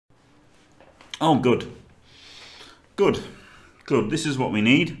Oh, good. Good. Good. This is what we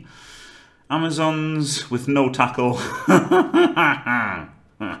need. Amazons with no tackle.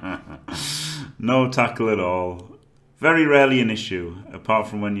 No tackle at all. Very rarely an issue, apart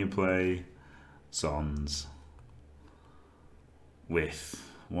from when you play Zons. With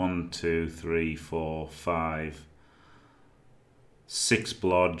 1, 2, 3, 4, 5, 6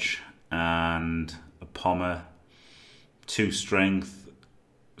 blodge and a pommer, 2 strength.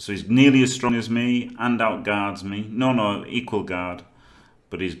 So he's nearly as strong as me and outguards me. No, equal guard.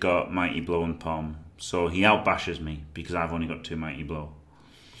 But he's got Mighty Blow and Pom. So he outbashes me because I've only got 2 Mighty Blow.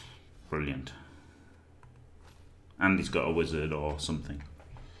 Brilliant. And he's got a wizard or something.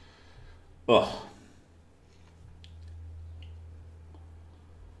 Oh.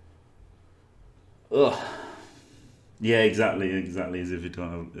 Ugh. Yeah, exactly. As if you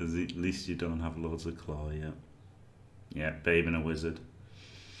don't have, at least you don't have loads of claw. Yeah. Yeah, babe and a wizard.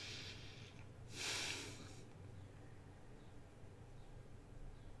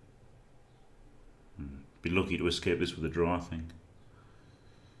 Be lucky to escape this with a draw, I think.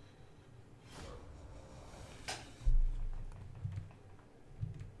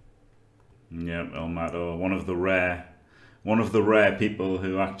 Yeah, El Mato, one of the rare people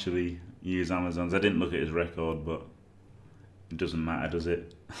who actually use Amazons. I didn't look at his record, but it doesn't matter, does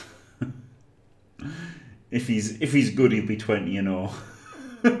it? If he's good, he'll be 20-0.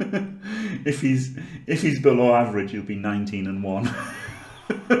 If he's below average, he'll be 19-1.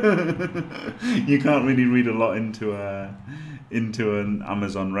 You can't really read a lot into an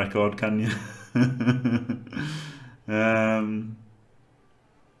Amazon record, can you?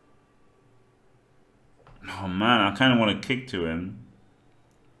 Oh man, I kind of want to kick to him,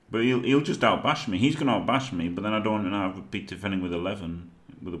 but he'll just outbash me. He's gonna outbash me, but then I don't want to be defending with 11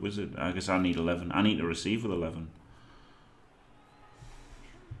 with a wizard. I guess I need 11. I need to receive with 11.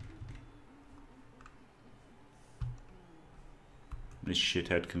 This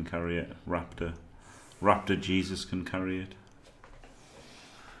shithead can carry it. Raptor Jesus can carry it.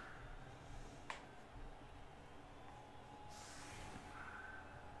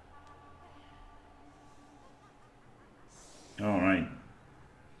 Alright.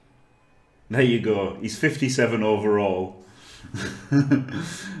 There you go. He's 57 overall.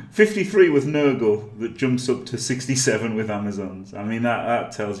 53 with Nurgle that jumps up to 67 with Amazons. I mean,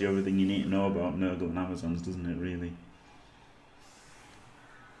 that tells you everything you need to know about Nurgle and Amazons, doesn't it, really?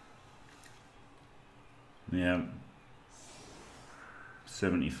 Yeah.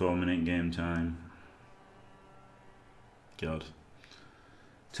 74-minute game time. God.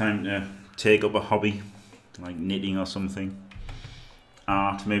 Time to take up a hobby, like knitting or something.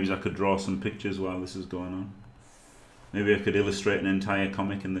 Art. Maybe I could draw some pictures while this is going on. Maybe I could illustrate an entire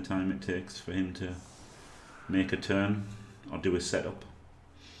comic in the time it takes for him to make a turn or do a setup.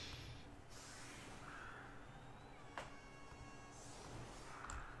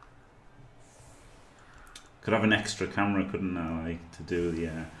 Could have an extra camera, couldn't I, like, to do the...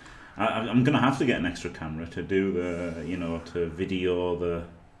 I'm going to have to get an extra camera to do the, you know, to video the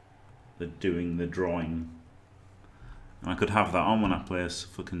doing the drawing. And I could have that on when I play a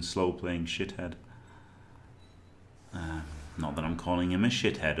fucking slow-playing shithead. Not that I'm calling him a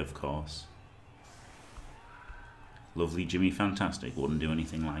shithead, of course. Lovely Jimmy Fantastic wouldn't do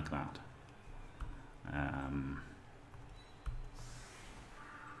anything like that.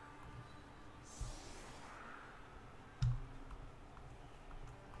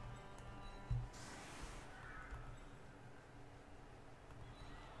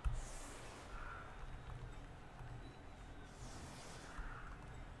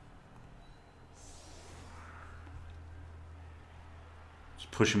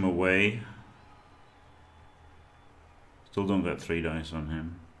 Push him away. Still don't get 3 dice on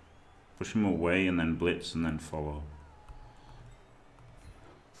him. Push him away and then blitz and then follow.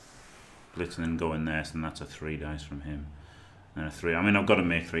 Blitz and then go in there, so then that's a 3 dice from him. And a 3. I mean, I've got to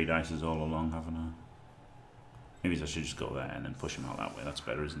make 3 dices all along, haven't I? Maybe I should just go there and then push him out that way. That's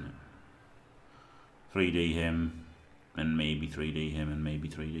better, isn't it? 3D him, and maybe 3D him, and maybe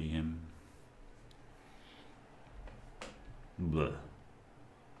 3D him. Bleh.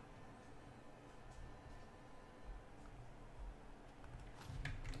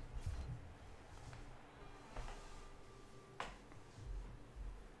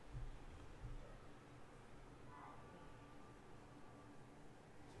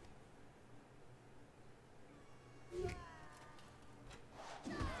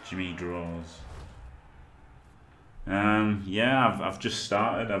 Jimmy draws. Yeah, I've just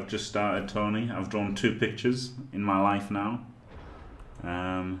started. I've just started, Tony. I've drawn 2 pictures in my life now,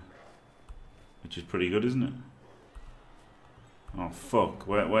 which is pretty good, isn't it? Oh fuck,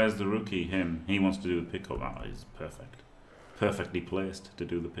 where's the rookie? Him. He wants to do the pickup. Oh, he's perfect. Perfectly placed to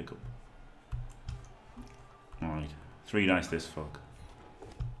do the pickup. Alright, 3 dice this fuck.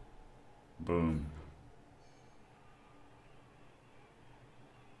 Boom.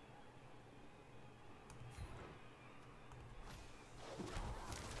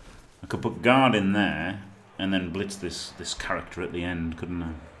 I could put guard in there and then blitz this character at the end, couldn't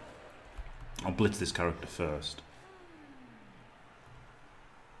I? I'll blitz this character first.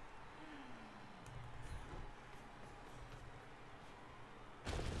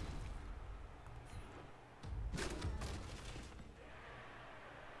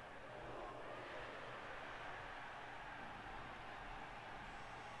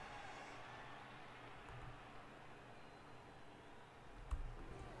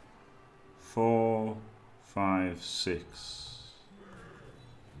 Four, 5, 6,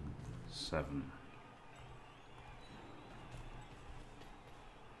 7.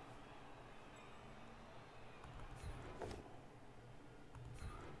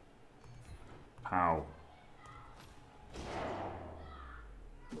 Pow.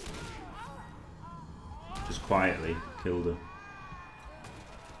 Just quietly killed her.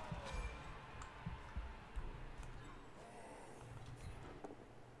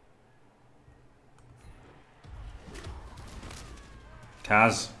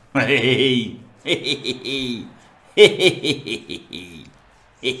 Kaz. Hey. Hey.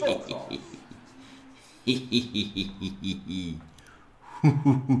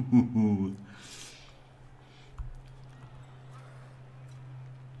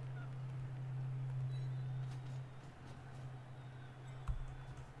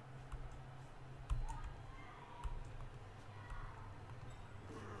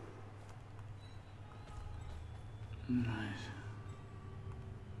 Nice.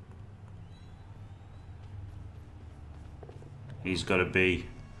 He's got to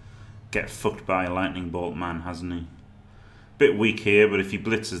get fucked by a lightning bolt man, hasn't he? Bit weak here, but if he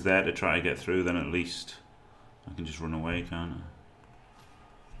blitzes there to try to get through, then at least I can just run away, can't I?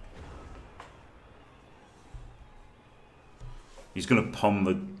 He's going to palm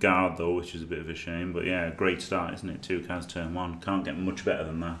the guard though, which is a bit of a shame. But yeah, great start, isn't it? 2 Kaz turn 1. Can't get much better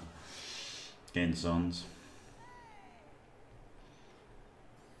than that. Gain Sons.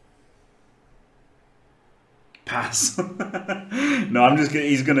 Pass. No, I'm just.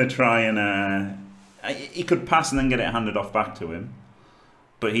 He's gonna try and. He could pass and then get it handed off back to him,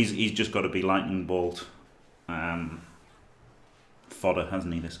 but he's just got to be lightning bolt fodder,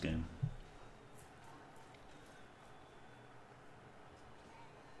 hasn't he? This game.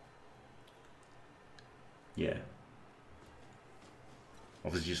 Yeah.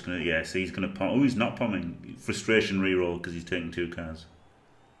 Obviously, just gonna. Yeah. See, he's gonna pom. Oh, he's not pomming. Frustration reroll because he's taking 2 Kaz.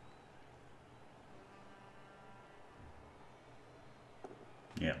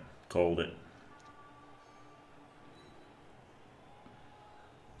 Yeah, called it.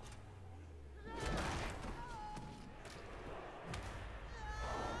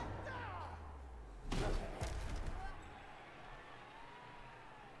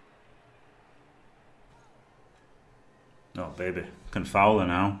 Oh, baby. Can foul her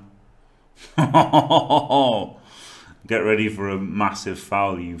now. Get ready for a massive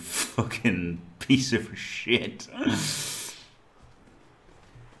foul, you fucking piece of shit.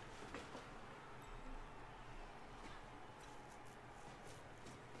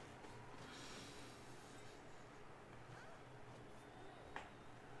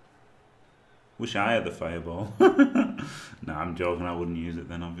 Wish I had the fireball. Nah, I'm joking. I wouldn't use it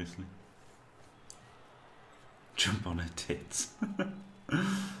then, obviously. Jump on her tits.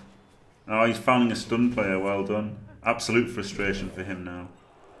 Oh, he's fouling a stun player. Well done. Absolute frustration for him now.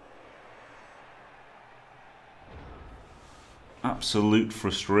 Absolute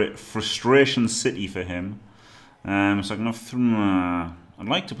frustration city for him. So I can have I'd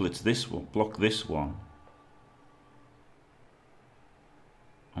like to blitz this one, block this one.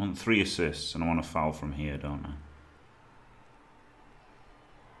 I want 3 assists and I want a foul from here, don't I?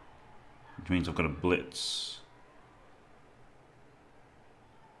 Which means I've got to blitz.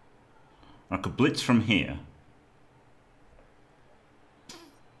 I could blitz from here.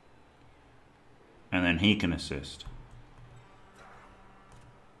 And then he can assist.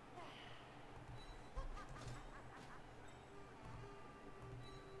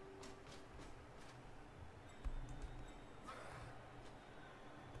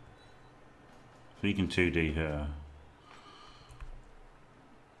 So he can 2D her.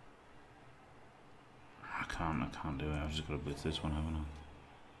 I can't do it. I've just got to blitz this one, haven't I?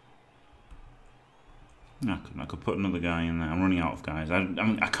 I could put another guy in there. I'm running out of guys.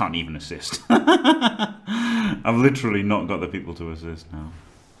 I can't even assist. I've literally not got the people to assist now.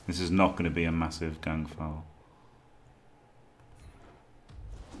 This is not going to be a massive gang foul.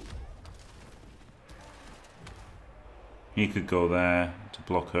 He could go there to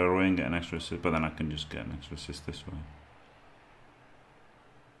block her away and get an extra assist, but then I can just get an extra assist this way.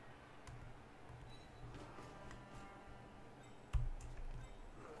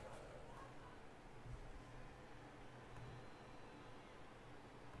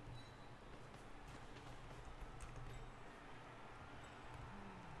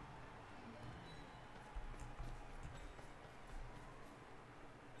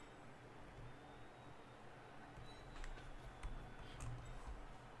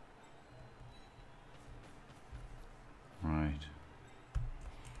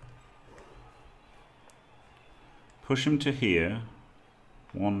 Push him to here.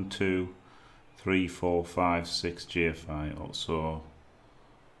 1, 2, 3, 4, 5, 6 GFI. Also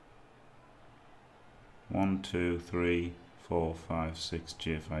 1, 2, 3, 4, 5, 6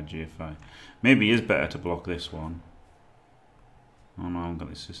 GFI, GFI. Maybe it is better to block this one. Oh no, I haven't got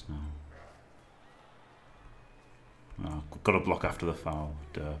the assist now. Oh, I've got to block after the foul.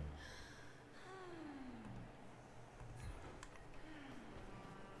 Duh.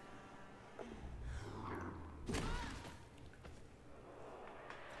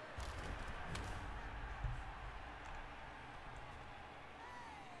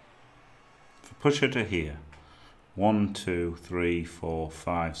 Push her to here. 1, 2, 3, 4,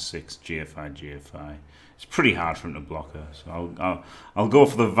 5, 6 GFI, GFI. It's pretty hard for him to block her, so I'll go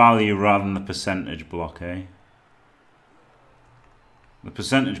for the value rather than the percentage block, eh? The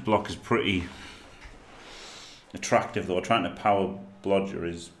percentage block is pretty attractive though. Trying to power blodger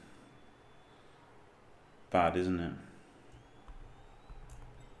is bad, isn't it?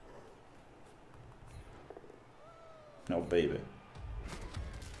 No, baby.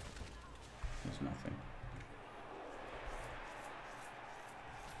 There's nothing.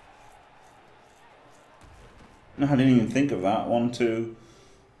 No, I didn't even think of that. 1, 2,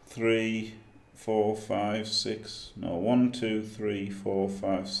 3, 4, 5, 6. No, 1, 2, 3, 4,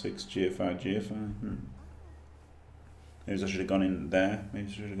 5, 6 GFI, GFI. Maybe I should have gone in there.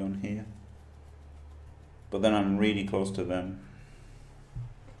 Maybe I should have gone here. But then I'm really close to them.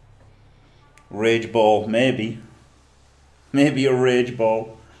 Rage ball, maybe. Maybe a rage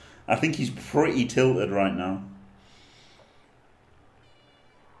ball. I think he's pretty tilted right now.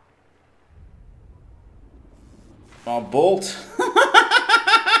 Oh, bolt.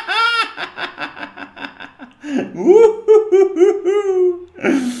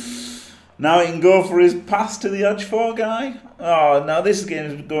 Now he can go for his pass to the edge 4 guy. Oh, now this game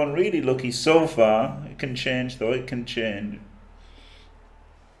is going really lucky so far. It can change though, it can change.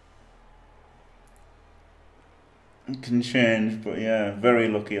 It can change, but yeah, very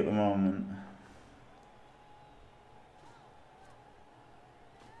lucky at the moment.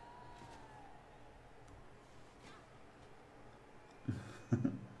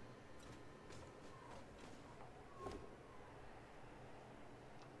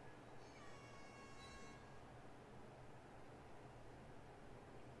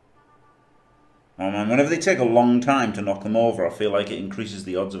 Oh man, whenever they take a long time to knock them over, I feel like it increases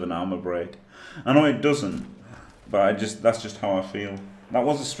the odds of an armor break. I know it doesn't, but that's just how I feel. That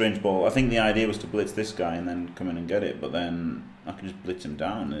was a strange ball. I think the idea was to blitz this guy and then come in and get it, but then I could just blitz him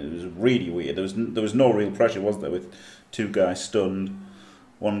down. It was really weird. There was no real pressure, was there, with 2 guys stunned,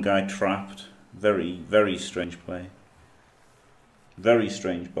 1 guy trapped. Very, very strange play. Very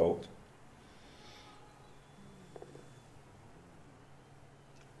strange bolt.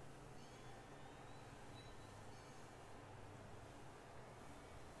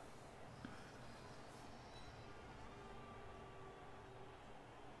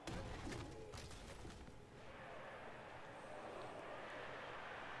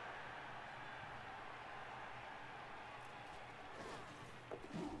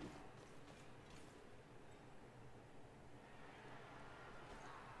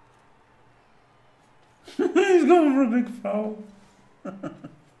 He's going for a big foul.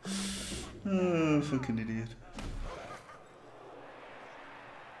 Oh, fucking idiot.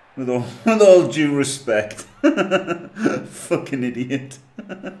 With all due respect. Fucking idiot.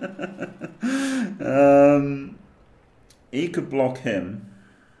 He could block him.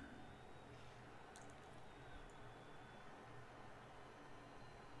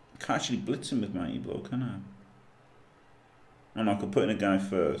 Can't actually blitz him with Mighty Blow, can I? Oh no, I could put in a guy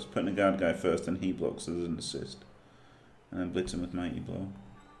first. Put in a guy first and he blocks as an assist. And then blitz him with Mighty Blow.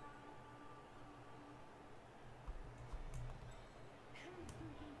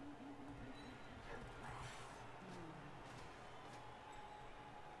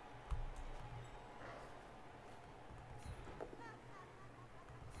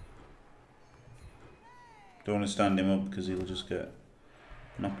 Don't want to stand him up because he'll just get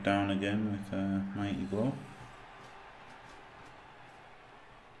knocked down again with Mighty Blow.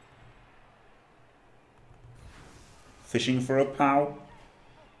 Fishing for a POW?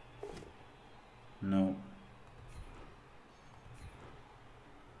 No.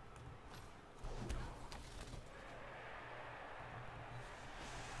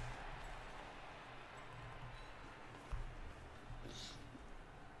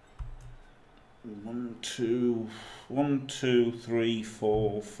 One, two, three,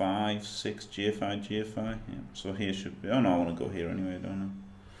 four, five, six, GFI, GFI. Yeah, so here should be. Oh no, I want to go here anyway, don't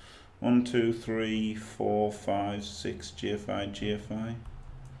I? 1, 2, 3, 4, 5, 6, GFI, GFI. I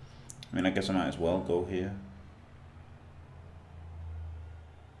mean, I guess I might as well go here.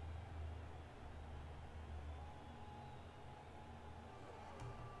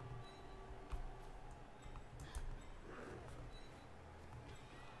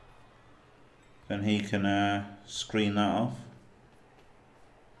 Then he can screen that off.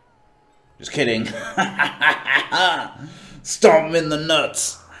 Just kidding. Stomp him in the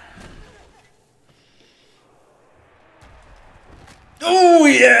nuts. Oh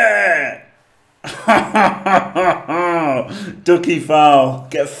yeah! Ducky foul.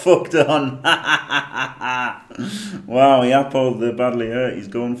 Get fucked on. Wow, Yappo the badly hurt. He's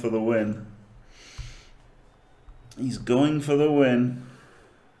going for the win. He's going for the win.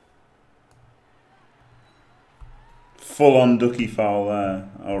 Full on ducky foul there.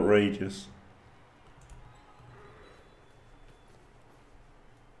 Outrageous.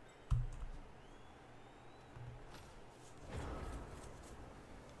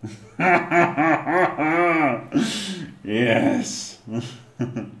 Yes.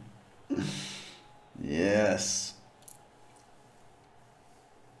 Yes.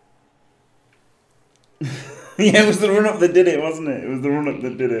 Yeah, it was the run up that did it, wasn't it? It was the run up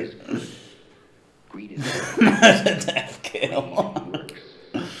that did it. Death kill.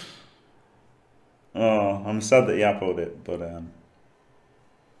 Oh, I'm sad that Yappo'd it, but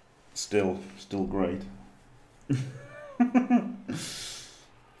still great.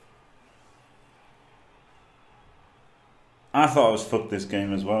 I thought I was fucked this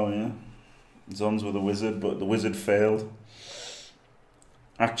game as well, yeah. Zons with a wizard, but the wizard failed.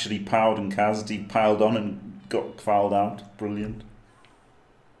 Actually Powed and Kaz, he piled on and got fouled out. Brilliant.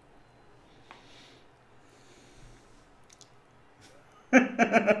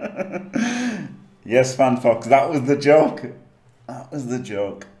 Yes, FanFox, that was the joke. That was the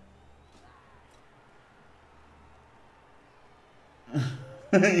joke.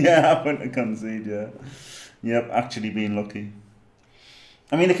 Yeah, I went to concede, yeah. Yep, actually being lucky.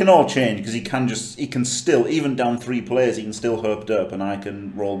 I mean, it can all change because he can still, even down 3 players, he can still herp derp and I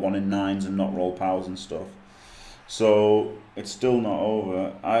can roll 1 in 9s and not roll POWs and stuff. So, it's still not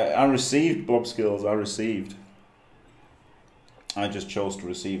over. I received blob skills, I received. I just chose to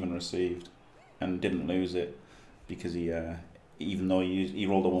receive and received and didn't lose it because he, even though he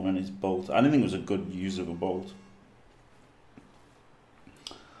rolled a 1 on his bolt. I didn't think it was a good use of a bolt.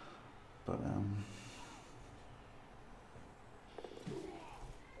 But,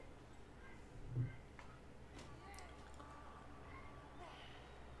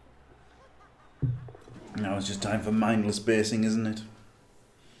 now it's just time for mindless basing, isn't it?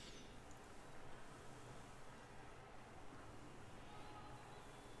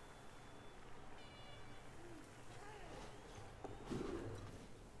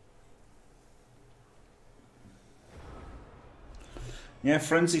 Yeah,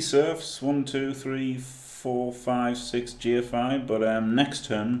 Frenzy Surfs, 1, 2, 3, 4, 5, 6 GFI, but next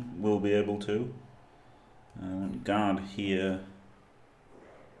turn we'll be able to. Guard here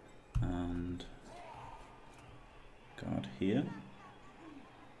and guard here.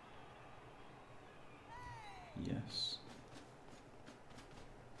 Yes.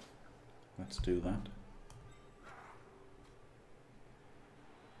 Let's do that.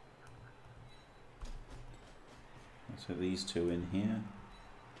 Let's have these 2 in here.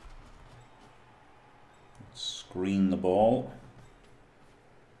 Let's screen the ball.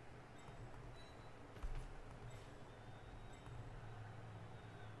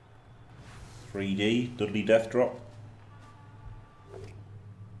 .3D, Dudley Death Drop.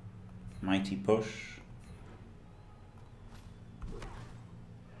 Mighty Push.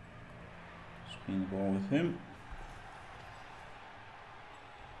 Screen the ball with him.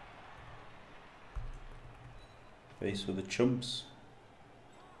 Face with the chumps.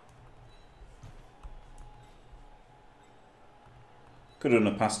 Could have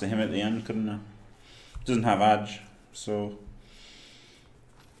done a pass to him at the end, couldn't I? Doesn't have edge, so.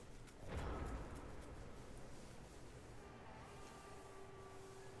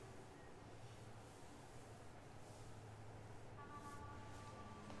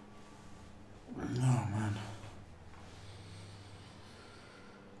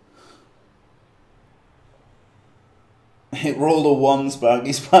 It rolled a 1,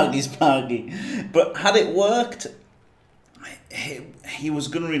 Sparky, Sparky, Sparky. But had it worked, he was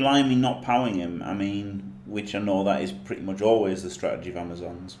going to rely on me not powering him. I mean, which I know that is pretty much always the strategy of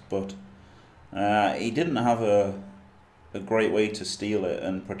Amazons. But he didn't have a great way to steal it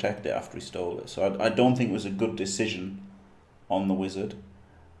and protect it after he stole it. So I don't think it was a good decision on the wizard.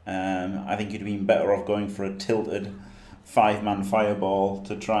 I think he'd been better off going for a tilted 5-man fireball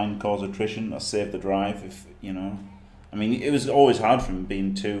to try and cause attrition or save the drive. If you know, I mean, it was always hard for him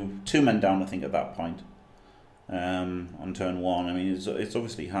being two men down. I think at that point, on turn 1. I mean, it's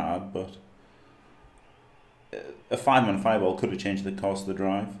obviously hard, but a 5-man fireball could have changed the course of the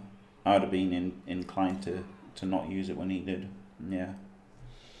drive. I would have been inclined to not use it when he did. Yeah,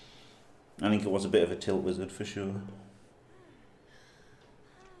 I think it was a bit of a tilt wizard for sure.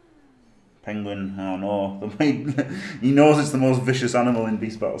 Penguin, I don't know. He knows it's the most vicious animal in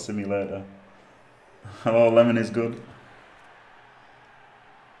Beast Battle Simulator. Hello, Lemon is good.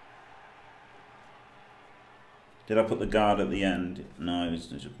 Did I put the guard at the end? No, it was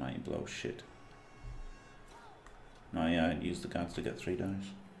just mighty blow. Shit. No, yeah, I used the guards to get 3 dice.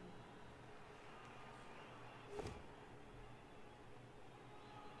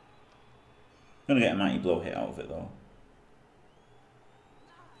 Gonna get a mighty blow hit out of it though.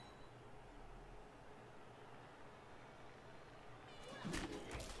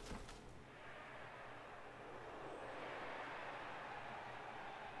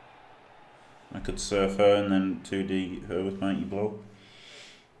 I could surf her and then 2D her with mighty blow.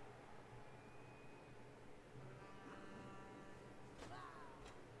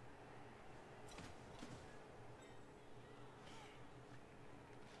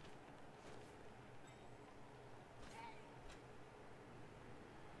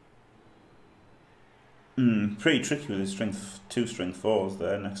 Pretty tricky with his two strength 4s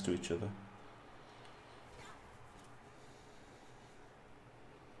there next to each other.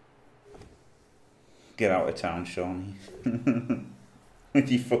 Get out of town, Shawnee.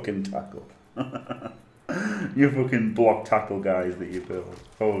 With your fucking tackle. Your fucking block tackle guys that you build.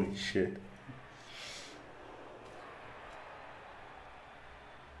 Holy shit.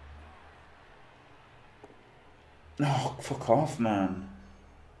 Oh, fuck off, man.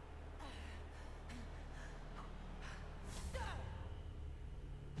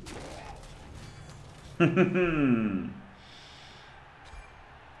 Good.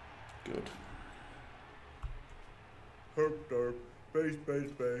 Herp derp, base,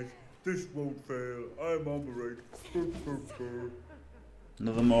 base, base. This won't fail. I'm on the rig. Burp, burp, burp.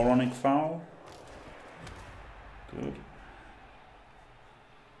 Another moronic foul. Good.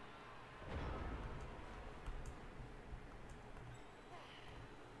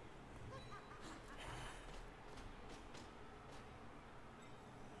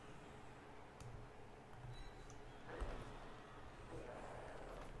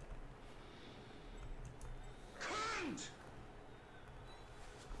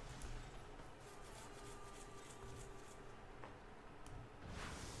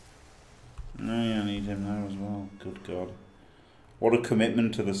 No, yeah, I need him now as well. Good God. What a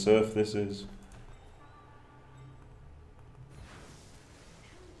commitment to the surf this is.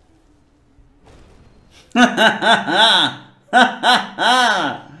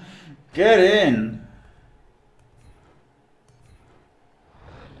 Get in.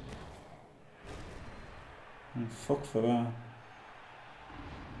 Oh, fuck for that.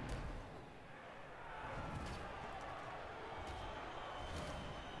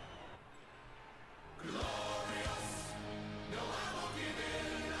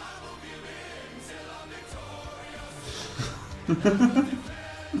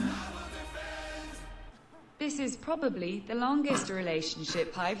 This is probably the longest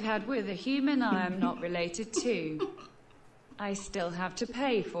relationship I've had with a human I am not related to. I still have to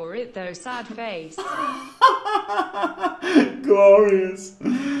pay for it though, sad face. Glorious.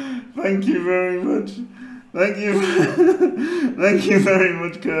 Thank you very much. Thank you. Thank you very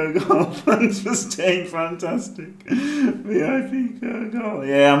much, Kurgal. Thanks for staying fantastic. VIP Kurgal.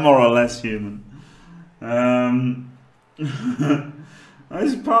 Yeah, I'm more or less human.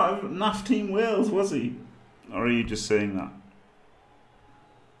 He's part of NAF Team Wales, was he? Or are you just saying that?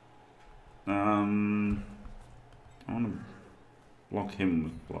 I want to block him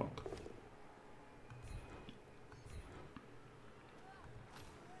with block.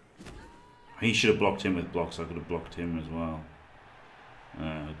 He should have blocked him with block, so I could have blocked him as well.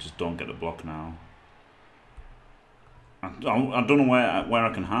 I just don't get the block now. I don't know where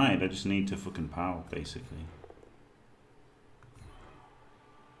I can hide. I just need to fucking pow, basically.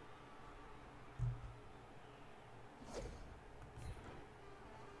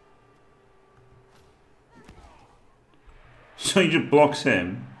 So he just blocks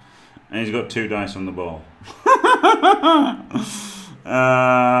him, and he's got 2 dice on the ball.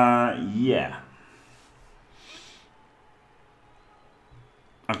 Yeah.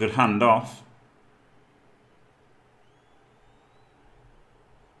 I could hand off.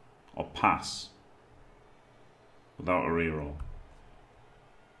 Or pass. Without a reroll.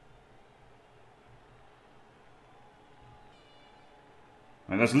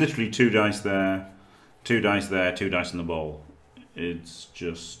 And that's literally 2 dice there, 2 dice there, 2 dice on the ball. It's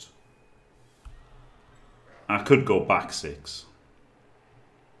just... I could go back 6.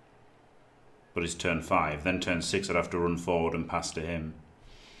 But it's turn 5. Then turn 6 I'd have to run forward and pass to him.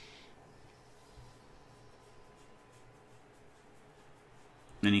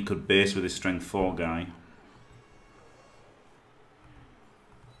 Then he could base with his strength 4 guy.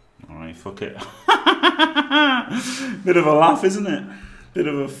 Alright, fuck it. Bit of a laugh, isn't it? Bit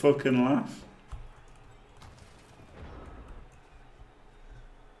of a fucking laugh.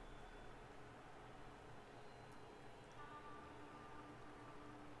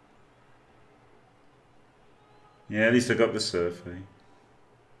 Yeah, at least I got the surf, eh?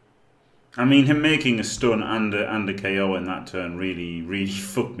 I mean, him making a stun and a KO in that turn really, really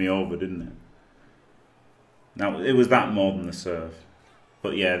fucked me over, didn't it? Now, it was that more than the surf.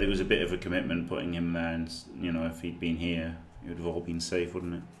 But yeah, there was a bit of a commitment putting him there, and, you know, if he'd been here, it would have all been safe,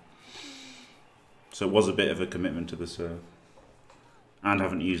 wouldn't it? So it was a bit of a commitment to the serve. And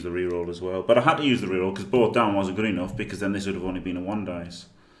haven't used the reroll as well. But I had to use the reroll because both down wasn't good enough, because then this would have only been a 1 dice.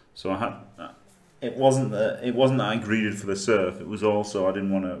 So I had... It wasn't that I greeded for the surf. It was also I didn't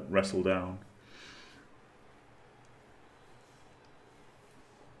want to wrestle down.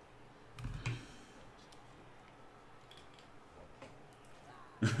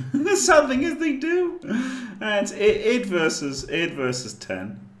 The sad thing is they do. It's 8 versus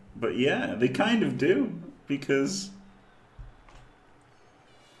 10. But yeah, they kind of do, because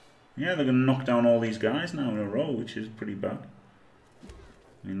yeah, they're gonna knock down all these guys now in a row, which is pretty bad.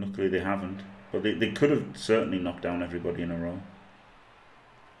 I mean, luckily they haven't. But they could have certainly knocked down everybody in a row.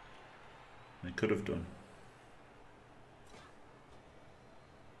 They could have done.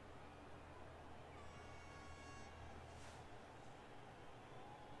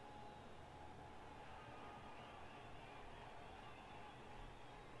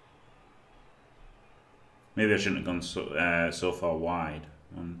 Maybe I shouldn't have gone so far wide.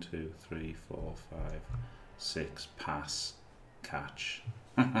 1, 2, 3, 4, 5, 6. Pass. Catch.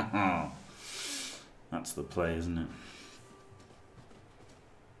 That's the play, isn't it?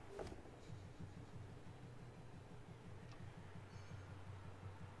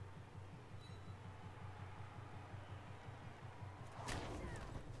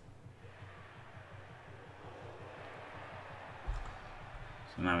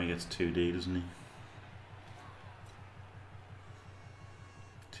 So now he gets 2D, doesn't he?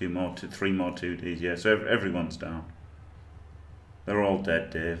 3 more 2Ds, yeah, so everyone's down. They're all dead,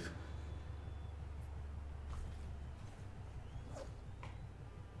 Dave.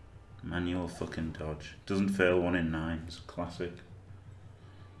 Manual fucking dodge. Doesn't fail 1 in 9. It's classic.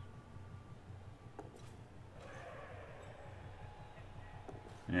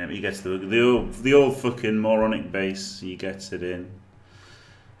 Yeah, but he gets the old fucking moronic base. He gets it in.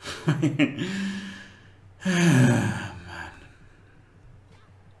 Man.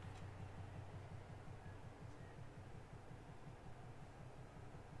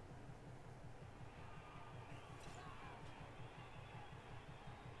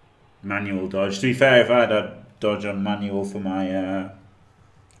 Manual dodge. To be fair, if I had a dodge on manual for my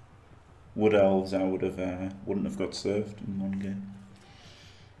wood elves, I would have wouldn't have got served in 1 game.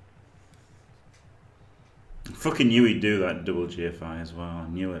 I fucking knew he'd do that double GFI as well. I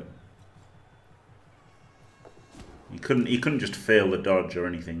knew it. He couldn't just fail the dodge or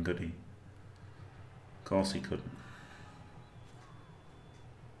anything, could he? Of course he couldn't.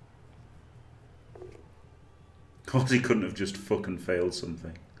 Of course he couldn't have just fucking failed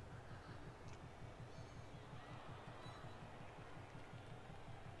something.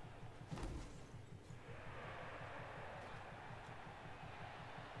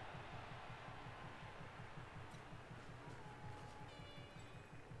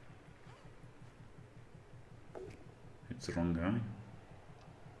 It's the wrong guy.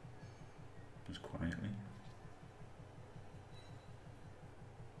 Just quietly.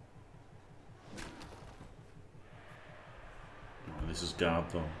 Oh, this is guard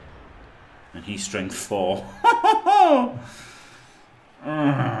though. And he's strength 4.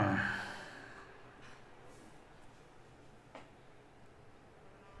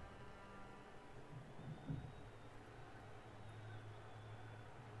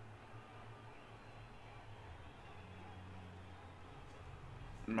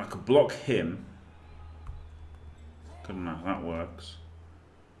 I could block him. Couldn't I? That works.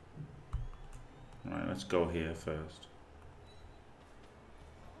 Right, let's go here first.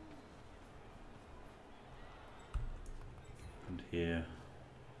 And here.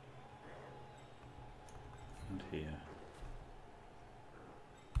 And here.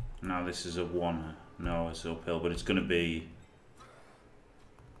 Now this is a one. No, it's uphill, but it's going to be...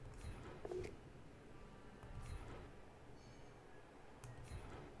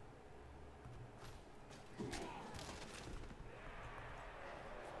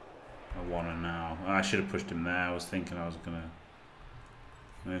 a one now. I should have pushed him there. I was thinking I was going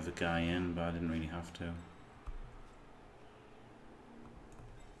to move the guy in, but I didn't really have to.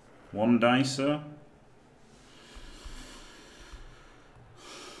 One dicer.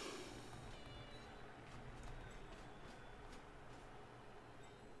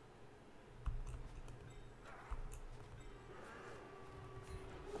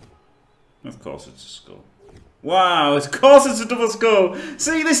 Of course it's a skull. Wow, of course it's a double skull.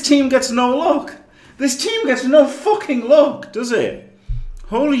 See, this team gets no luck. This team gets no fucking luck, does it?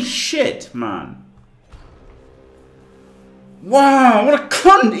 Holy shit, man. Wow, what a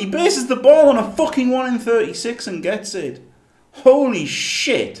cunt. He bases the ball on a fucking 1 in 36 and gets it. Holy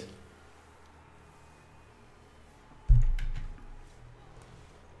shit.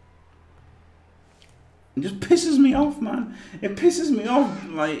 It just pisses me off, man. It pisses me off,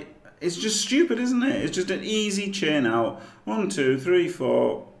 like... It's just stupid, isn't it? It's just an easy chain out. 1, 2, 3,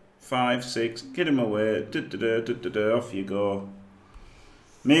 4, 5, 6. Get him away. Off you go.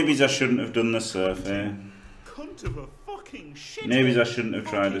 Maybe I shouldn't have done the surf, eh? Cunt of a fucking shit. Maybe I shouldn't have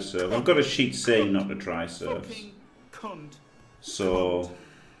tried a surf. I've got a sheet saying not to try surfs. Fucking cunt. So...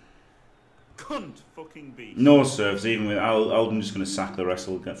 Cunt fucking beast. No surfs, even with... I'm just going to sack the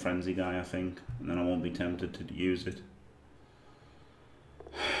Wrestle Frenzy guy, I think. And then I won't be tempted to use it.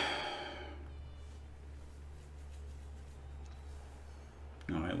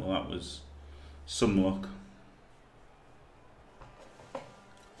 Alright, well that was some luck.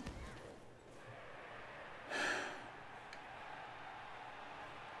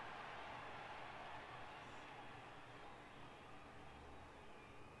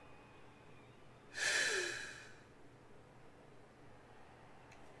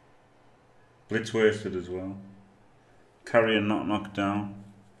 Blitz wasted as well. Carrier not knocked down.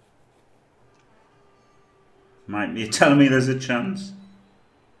 Mike, you're telling me there's a chance?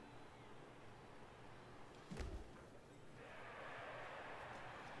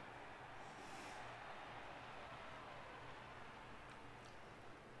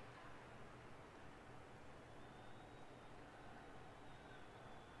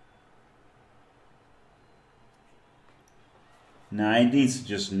 Nah, he needs to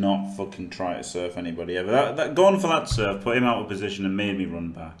just not fucking try to surf anybody ever. That going for that surf put him out of position and made me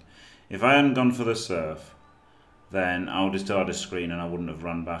run back. If I hadn't gone for the surf, then I would have still had a screen and I wouldn't have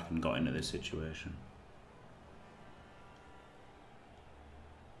run back and got into this situation.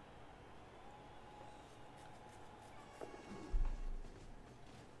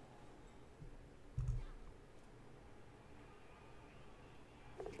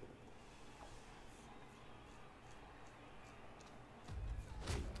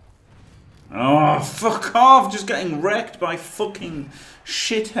 Oh, fuck off! Just getting wrecked by fucking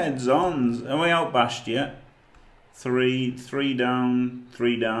shitheads on. Are we out bashed yet? Three down,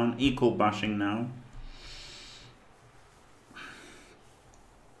 3 down. Equal bashing now.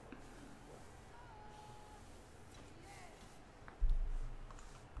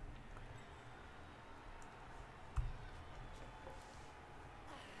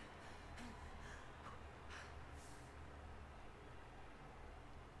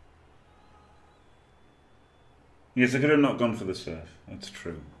 Yes, I could have not gone for the surf. That's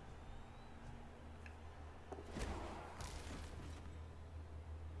true.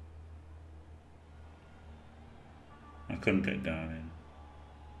 I couldn't get guard in.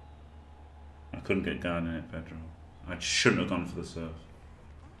 I couldn't get guard in at Pedro. I shouldn't have gone for the surf.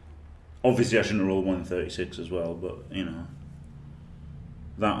 Obviously, I shouldn't have rolled 136 as well, but, you know.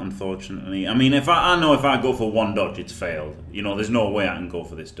 That, unfortunately. I mean, if I know if I go for one dodge, it's failed. You know, there's no way I can go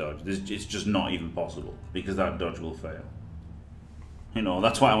for this dodge. It's just not even possible, because that dodge will fail. You know,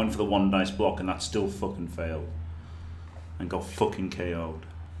 that's why I went for the 1 dice block, and that still fucking failed. And got fucking KO'd.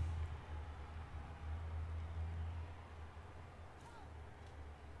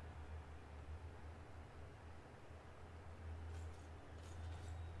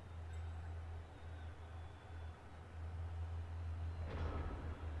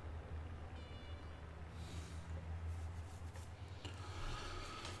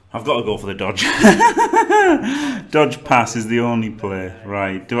 I've got to go for the dodge. Dodge pass is the only play.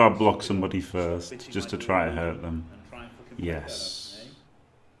 Right, do I block somebody first, just to try to hurt them? Yes.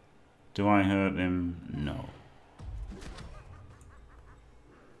 Do I hurt him? No.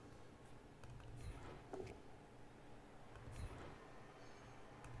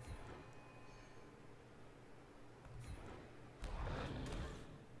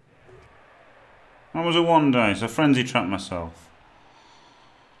 That was a 1 dice. I frenzy trapped myself.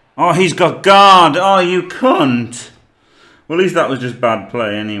 Oh, he's got guard! Oh, you cunt! Well, at least that was just bad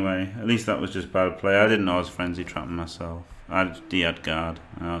play anyway. At least that was just bad play. I didn't know I was frenzy trapping myself. He had guard.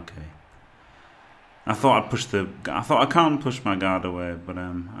 Okay. I thought I'd push the... I thought I can't push my guard away, but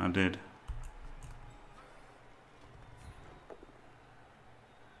I did.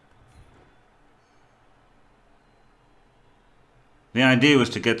 The idea was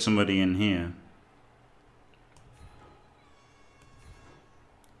to get somebody in here.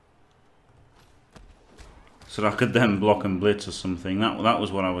 So that I could then block and blitz or something. That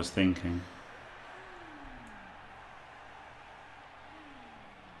was what I was thinking.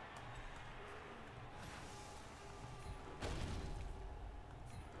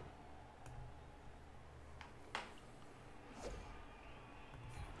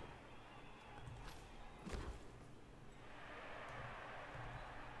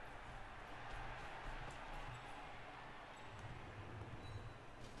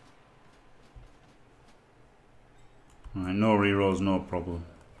 Alright, no rerolls, no problem.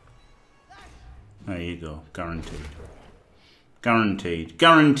 There you go, guaranteed. Guaranteed.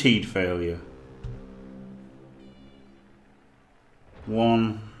 Guaranteed failure.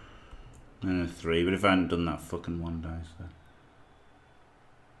 1 and a 3, but if I hadn't done that fucking 1 dice there.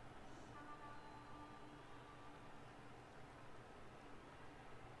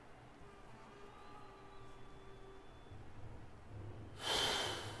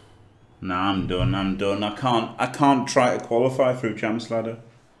 Nah, I'm done. I can't try to qualify through Champs Ladder.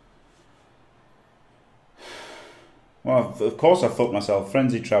 Well, of course I fucked myself.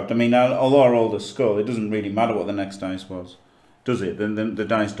 Frenzy trapped. I mean, although I rolled a skull, it doesn't really matter what the next dice was. Does it? Then the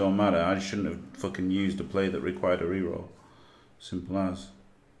dice don't matter. I shouldn't have fucking used a play that required a reroll. Simple as.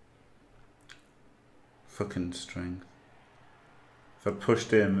 Fucking strength. If I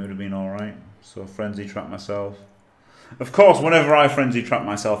pushed him, it would have been alright. So frenzy trap myself. Of course, whenever I frenzy trap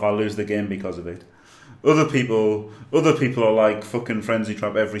myself, I lose the game because of it. Other people are like fucking frenzy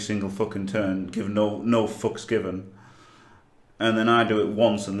trap every single fucking turn, give no fucks given, and then I do it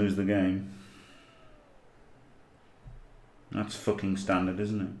once and lose the game. That's fucking standard,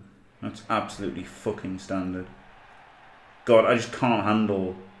 isn't it? That's absolutely fucking standard. God, I just can't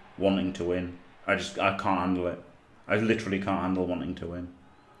handle wanting to win. I can't handle it. I literally can't handle wanting to win.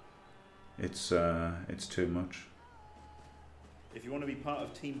 It's too much. If you want to be part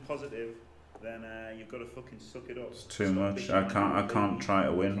of Team Positive, then you've got to fucking suck it up. It's too much. I can't try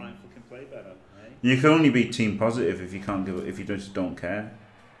to win. Try and fucking play better, eh? You can only be Team Positive if you can't give it, if you just don't care.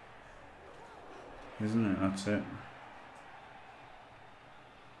 Isn't it? That's it.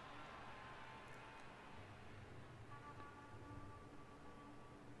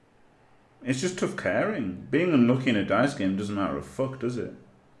 It's just tough caring. Being unlucky in a dice game doesn't matter a fuck, does it?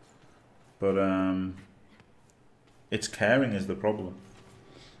 But it's caring is the problem.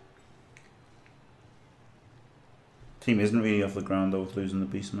 Team isn't really off the ground though with losing the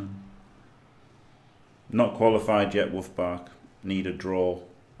Beastman. Not qualified yet, Wolfbark. Need a draw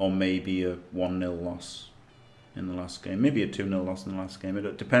or maybe a 1-0 loss in the last game. Maybe a 2-0 loss in the last game.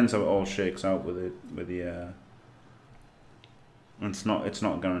 It depends how it all shakes out with it. With the it's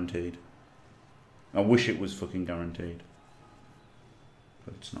not guaranteed. I wish it was fucking guaranteed,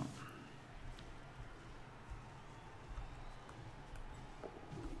 but it's not.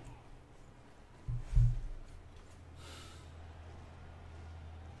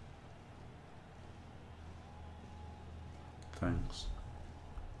 Thanks.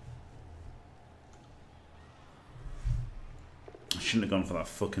 I shouldn't have gone for that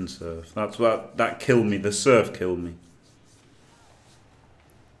fucking surf. That's what that killed me. The surf killed me.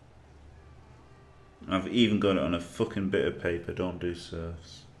 I've even got it on a fucking bit of paper. Don't do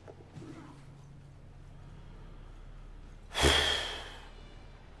surfs.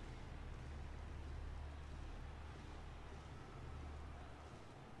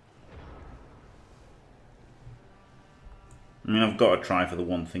 I mean, I've got to try for the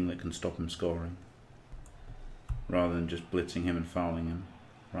one thing that can stop him scoring, rather than just blitzing him and fouling him,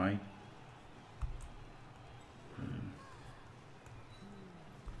 right?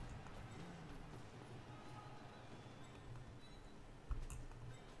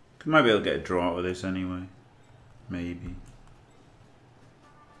 Might be able to get a draw out of this anyway. Maybe.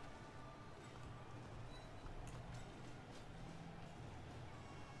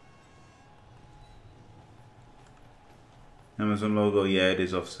 Amazon logo, yeah, it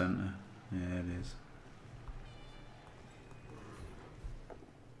is off center. Yeah, it is.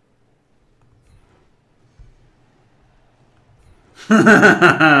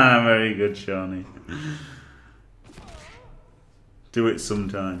 Very good, Shawnee. Do it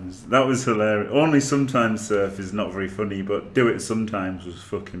sometimes. That was hilarious. Only sometimes surf is not very funny, but do it sometimes was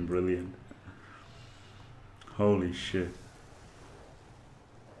fucking brilliant. Holy shit.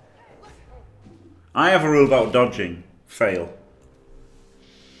 I have a rule about dodging. Fail.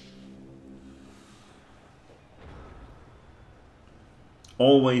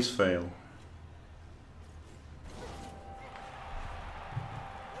 Always fail.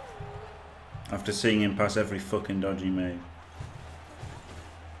 After seeing him pass every fucking dodge he made.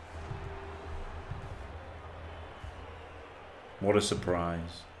 What a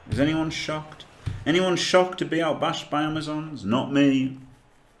surprise. Is anyone shocked? Anyone shocked to be outbashed by Amazons? Not me.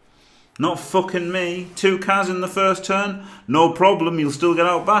 Not fucking me. 2 cars in the first turn? No problem, you'll still get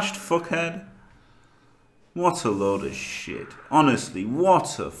outbashed, fuckhead. What a load of shit. Honestly,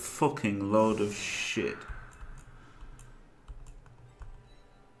 what a fucking load of shit.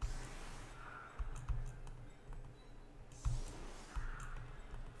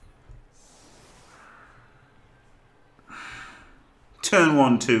 Turn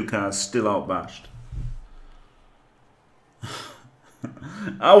 1, 2 cars, still outbashed.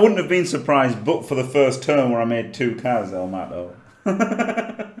 I wouldn't have been surprised but for the first turn where I made 2 cars, El Mato.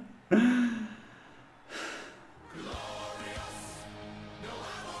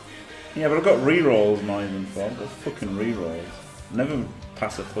 Yeah, but I've got rerolls not even for. I've got fucking rerolls. Never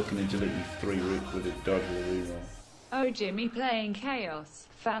pass a fucking agility 3 with a dodge with a reroll. Oh, Jimmy playing Chaos.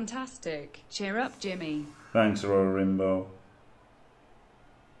 Fantastic. Cheer up, Jimmy. Thanks, Aurora Rimbo.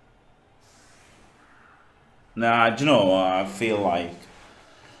 Nah, do you know what? I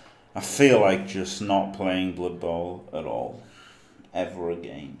feel like just not playing Blood Bowl at all. Ever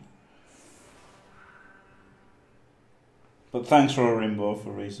again. But thanks for a Rimbo for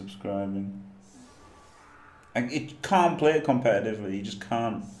resubscribing. It can't play it competitively. You just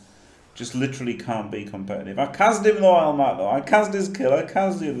can't. Just literally can't be competitive. I cast him though, Elmat though. I cast his kill. I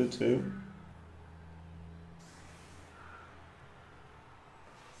cast the other 2.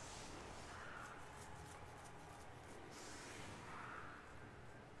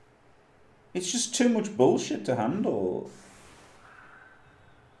 It's just too much bullshit to handle.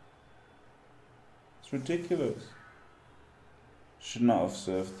 It's ridiculous. Should not have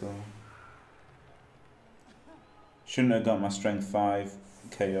surfed though. Shouldn't have got my strength 5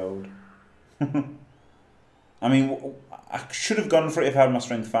 KO'd. I mean, I should have gone for it if I had my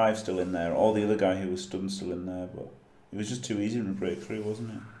strength 5 still in there, or the other guy who was stunned still in there, but it was just too easy to break through,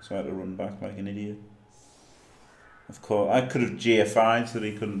 wasn't it? So I had to run back like an idiot. Of course, I could have GFI'd so that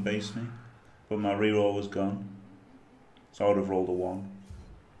he couldn't base me, but my reroll was gone. So I would have rolled a 1.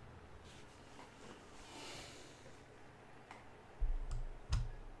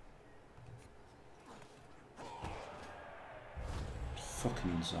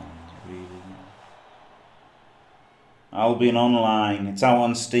 Fucking zones, really. Albion Online, it's out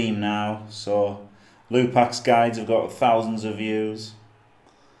on Steam now, so Lupac's guides have got thousands of views.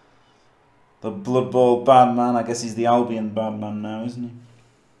 The Blood Bowl bad man, I guess he's the Albion bad man now, isn't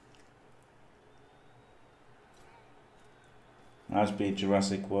he? Ashby,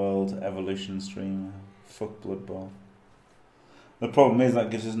 Jurassic World, Evolution streamer. Fuck Blood Bowl. The problem is that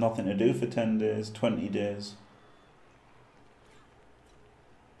gives us nothing to do for 10 days, 20 days.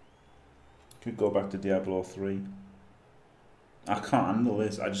 Could go back to Diablo 3. I can't handle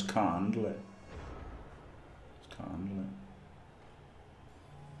this. I just can't handle it. Just can't handle it.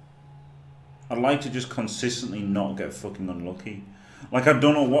 I'd like to just consistently not get fucking unlucky. Like, I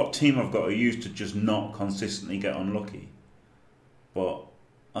don't know what team I've got to use to just not consistently get unlucky. But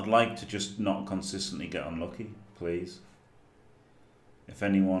I'd like to just not consistently get unlucky, please. If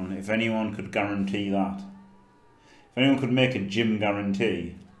anyone could guarantee that. If anyone could make a gym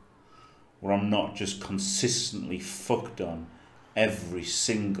guarantee where I'm not just consistently fucked on every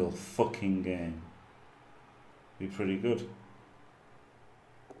single fucking game, be pretty good.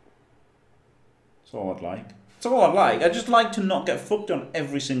 That's all I'd like. That's all I'd like. I'd just like to not get fucked on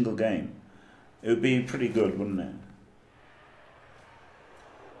every single game. It would be pretty good, wouldn't it?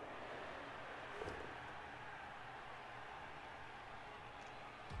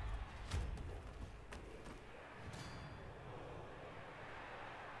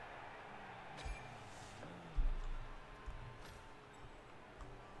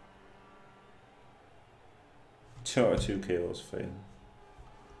 Two out of 2 KOs fail.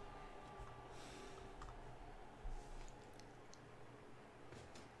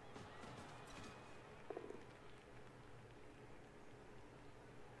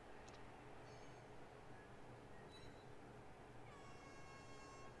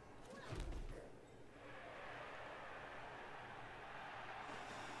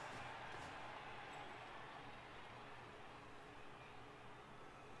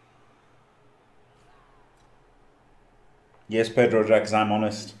 Yes, Pedro Jax, I'm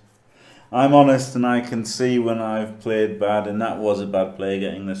honest. I'm honest, and I can see when I've played bad, and that was a bad play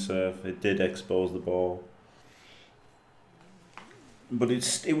getting the serve. It did expose the ball. But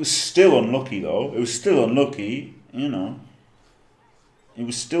it was still unlucky, though. It was still unlucky, you know. It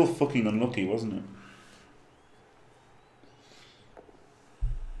was still fucking unlucky, wasn't it?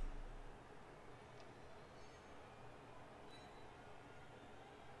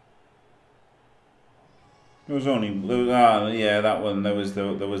 There was only yeah, that one. There's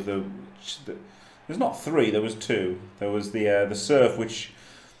not three. There was two. There was the surf, which,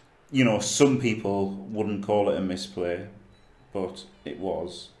 you know, some people wouldn't call it a misplay, but it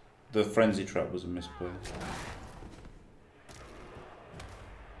was. The frenzy trap was a misplay.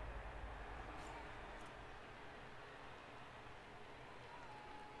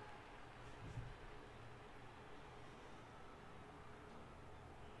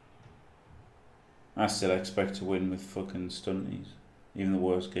 I still expect to win with fucking stunties. Even the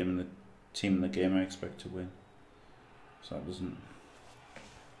worst team in the game, I expect to win. So that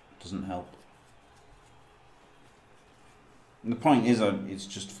doesn't help. And the point is, it's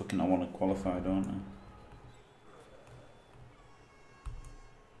just fucking I want to qualify, don't I?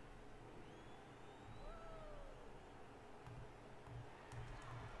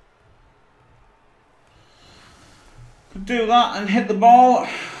 Could do that and hit the ball.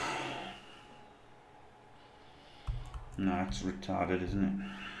 No, it's retarded, isn't it?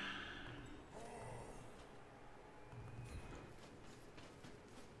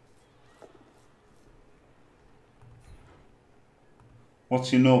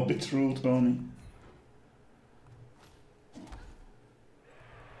 What's your no bits rule, Tony?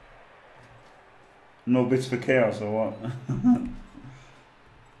 No bits for chaos or what?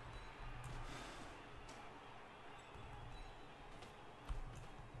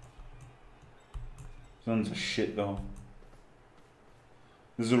 Sons of shit though.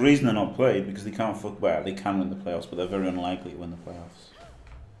 There's a reason they're not played, because they can't fuck well. They can win the playoffs, but they're very unlikely to win the playoffs.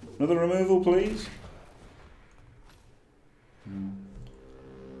 Another removal, please.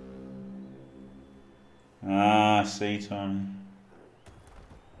 Ah, see, Tony.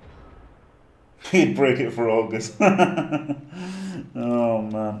 He'd break it for August. Oh,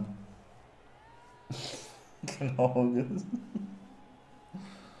 man. August.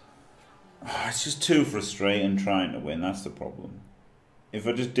 Oh, it's just too frustrating trying to win, that's the problem. If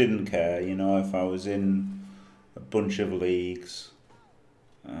I just didn't care, you know, if I was in a bunch of leagues,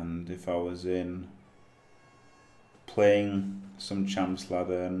 and if I was in playing some champs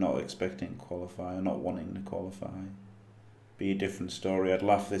ladder and not expecting to qualify or not wanting to qualify, be a different story. I'd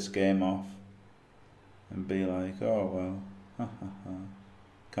laugh this game off and be like, oh well,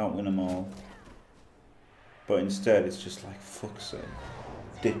 can't win them all. But instead it's just like, fuck's sake,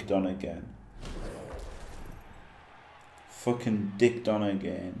 dicked on again. Fucking dicked on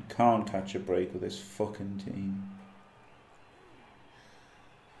again. Can't catch a break with this fucking team.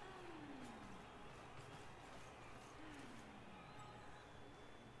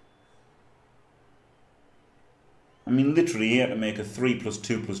 I mean, literally, he had to make a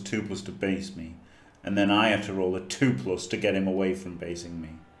 3+2+2+ to base me, and then I had to roll a 2+ to get him away from basing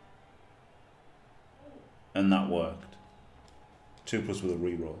me. And that worked. 2+ with a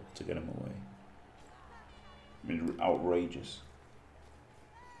reroll to get him away. I mean, outrageous.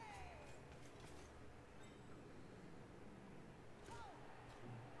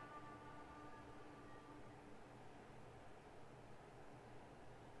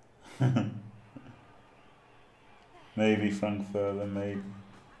 Maybe Frank Further, maybe.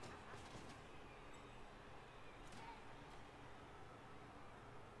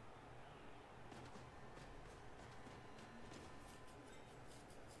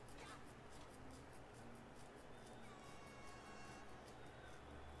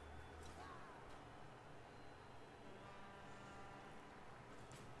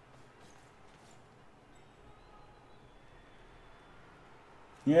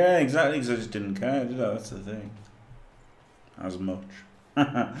 Yeah, exactly, because I just didn't care, did I? That's the thing. As much.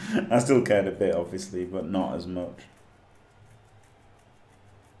 I still cared a bit, obviously, but not as much.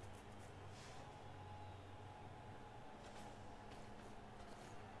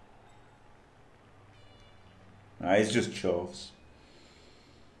 It's just chuffs.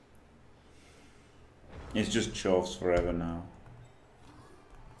 It's just chuffs forever now.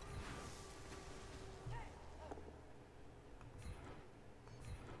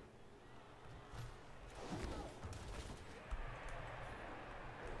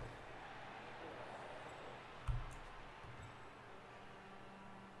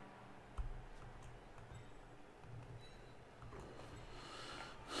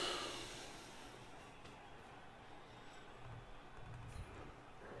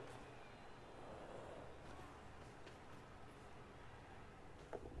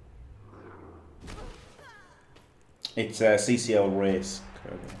 It's a CCL race.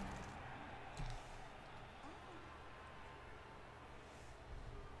 Kirby.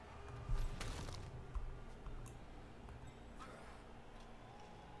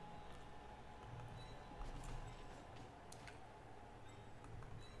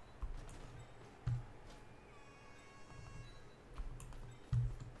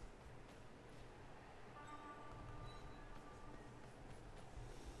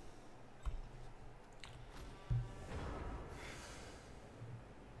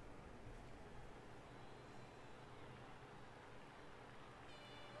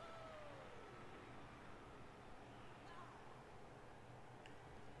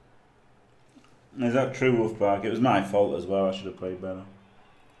 Is that true, Wolfbark? It was my fault as well. I should have played better.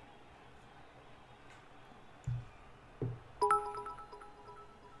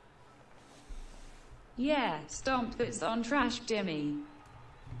 Yeah, stomp that's on trash, Jimmy.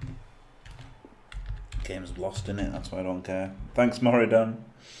 Game's lost in it, that's why I don't care. Thanks, Moridan.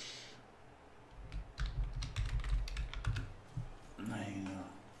 There you go.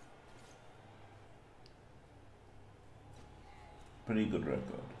 Pretty good record.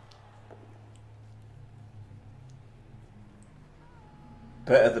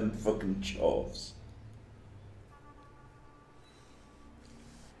 Better than fucking Chorves.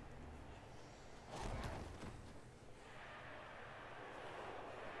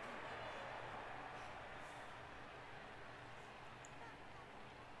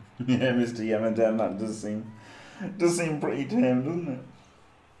 Yeah, Mr. Yemadan, that does seem pretty tame, doesn't it?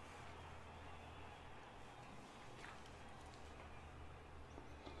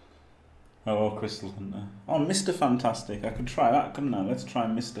 Oh, Crystal Hunter. Oh, Mr. Fantastic. I could try that, couldn't I? Let's try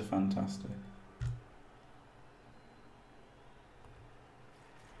Mr. Fantastic.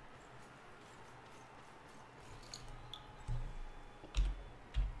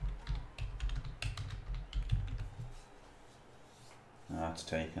 That's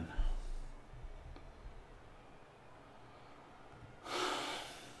taken.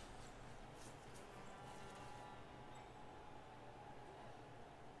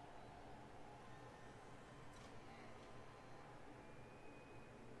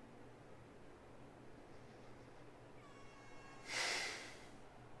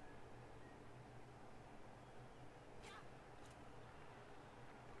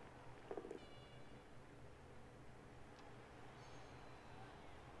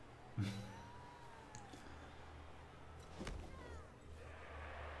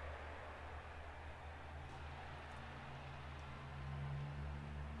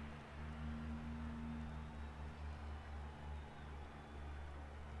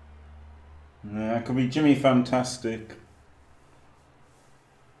 Yeah, it could be Jimmy Fantastic.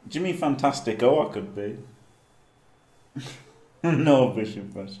 Jimmy Fantastic, oh, I could be. No,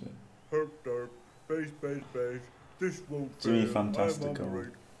 Bishop Basher. Herp derp, base, base, base. This won't Jimmy fail. Fantastic, I'm on oh. the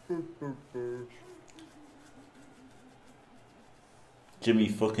right. Burr, burr, burr. Jimmy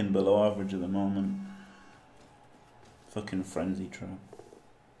fucking below average at the moment. Fucking frenzy trap.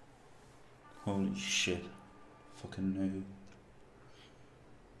 Holy shit. Fucking noob.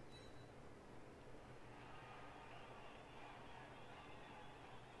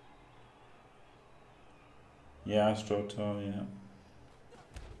 Yeah, Astro Tower, yeah.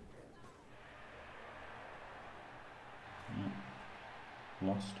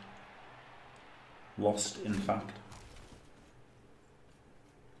 Lost. Lost, in fact.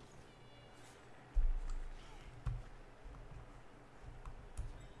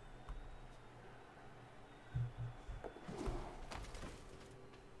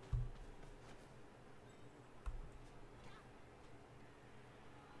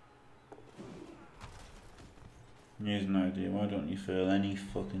 Here's an idea. Why don't you fail any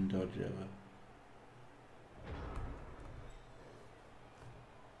fucking dodge ever?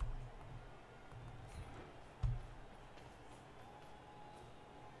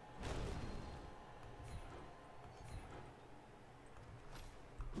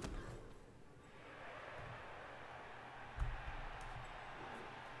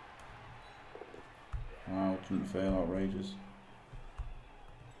 Wow, didn't fail. Outrageous.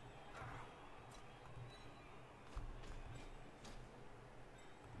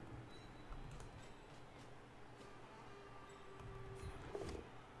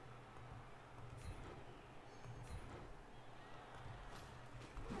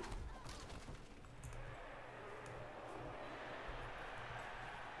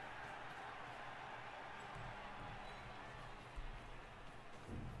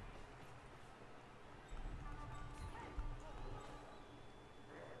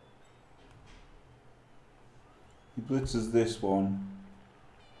 He blitzes this one,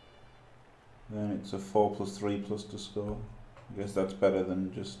 then It's a 4 plus 3 plus to score. I guess that's better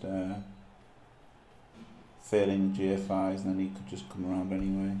than just failing the GFIs, and then he could just come around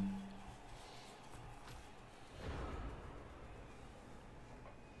anyway.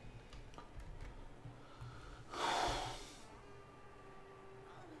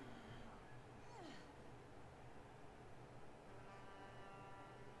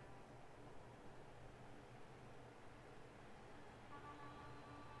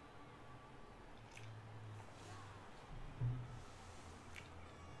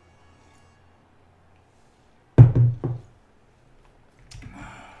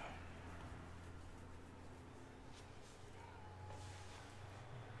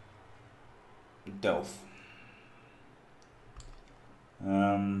 Delph.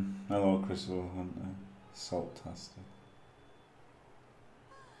 Hello, Christopher Hunter. Saltastic.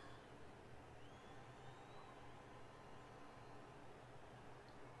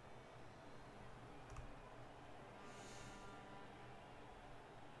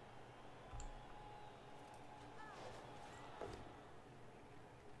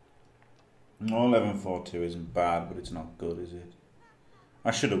 No, 11-4-2 isn't bad, but it's not good, is it? I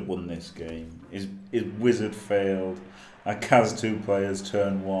should have won this game. His wizard failed. I cast 2 players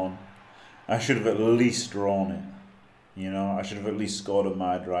turn 1. I should have at least drawn it. You know, I should have at least scored on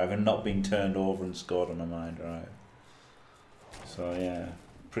my drive and not been turned over and scored on my drive. So yeah,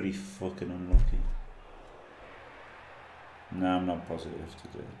 pretty fucking unlucky. No, I'm not positive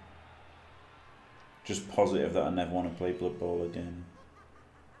today. Just positive that I never want to play Blood Bowl again.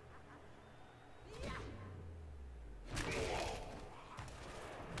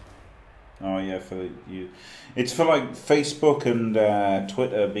 Oh yeah, for you, it's for like Facebook and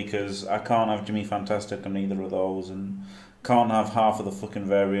Twitter, because I can't have Jimmy Fantastic on either of those, and can't have half of the fucking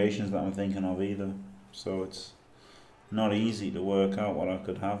variations that I'm thinking of either. So it's not easy to work out what I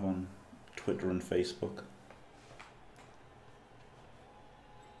could have on Twitter and Facebook.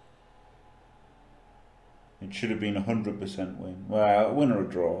 It should have been 100% win. Well, a win or a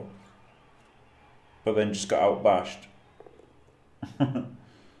draw, but then just got outbashed.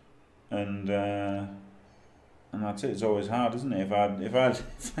 And that's it. It's always hard, isn't it? If I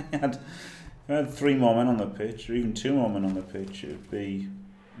had 3 more men on the pitch, or even 2 more men on the pitch, it'd be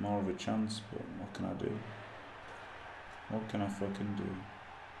more of a chance. But what can I do? What can I fucking do?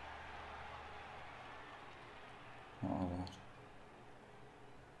 Not a lot.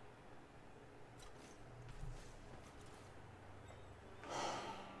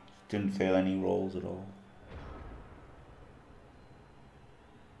 Didn't fail any rolls at all.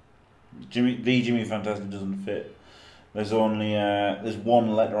 Jimmy Fantastic doesn't fit. There's only there's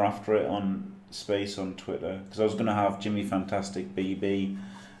 1 letter after it on space on Twitter, because I was gonna have Jimmy Fantastic BB,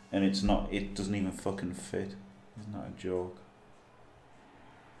 and it's not. It doesn't even fucking fit. Isn't that a joke?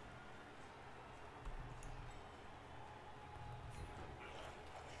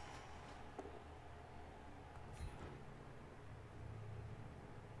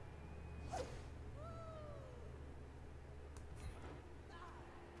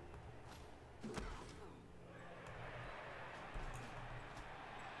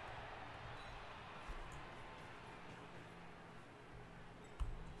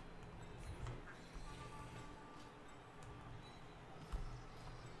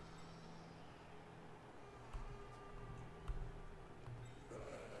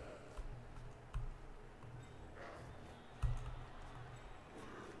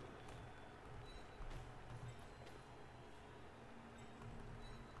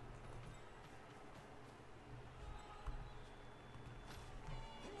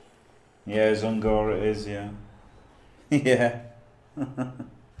 Yeah, Zungor it is, yeah. Yeah.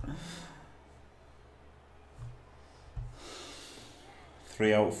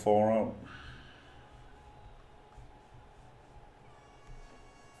 3 out, 4 out.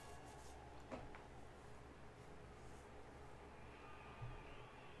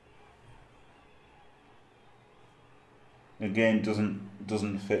 Again,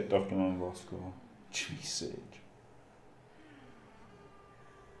 doesn't fit Dr. Monbosco. Jimmy Sage.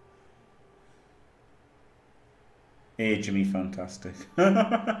 Hey, Jimmy Fantastic.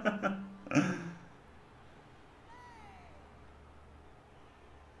 I'm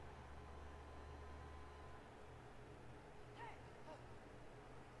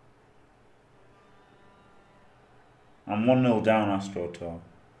 1-0 down, AstroTalk.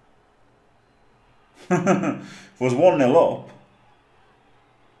 If it was 1-0 up,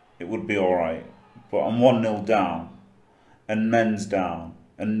 it would be alright. But I'm 1-0 down, and men's down,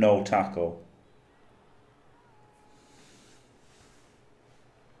 and no tackle.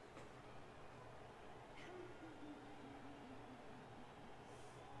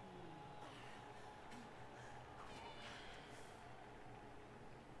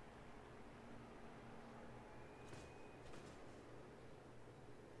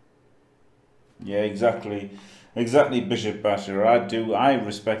 Yeah, exactly. Exactly, Bishop Basher. I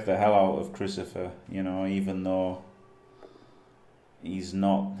respect the hell out of Christopher, you know, even though he's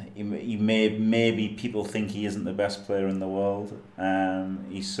not, he maybe people think he isn't the best player in the world.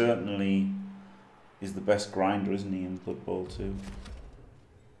 He certainly is the best grinder, isn't he, in Blood Bowl 2?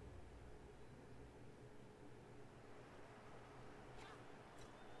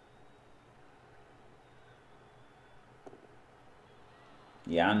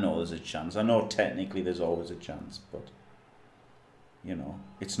 Yeah, I know there's a chance. I know technically there's always a chance, but you know,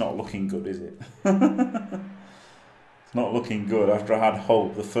 it's not looking good, is it? It's not looking good. After I had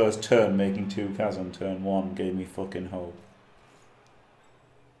hope, the first turn making 2 Kaz on turn 1 gave me fucking hope.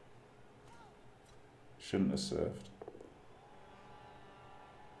 Shouldn't have served.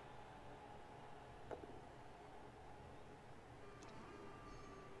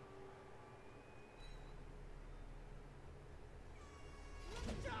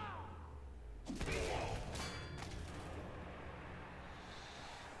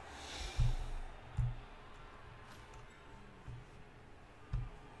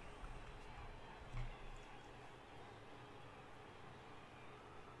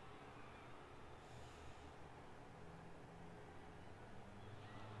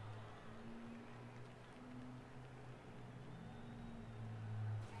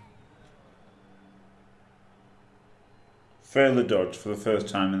 Fail the dodge for the first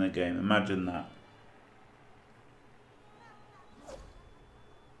time in the game. Imagine that.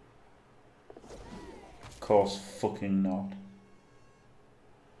 Of course fucking not.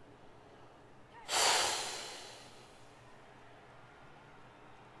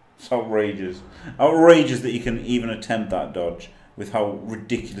 It's outrageous. Outrageous that you can even attempt that dodge with how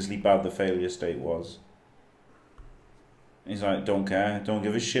ridiculously bad the failure state was. He's like, don't care. Don't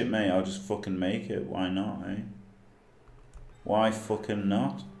give a shit, mate. I'll just fucking make it. Why not, eh? Why fucking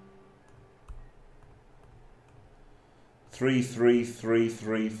not? 3, 3, 3,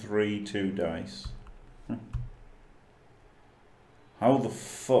 3, 3, 2 dice. How the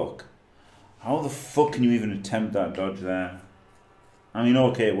fuck? How the fuck can you even attempt that dodge there? I mean,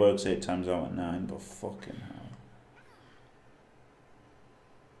 okay, it works 8 times out of 9, but fucking hell.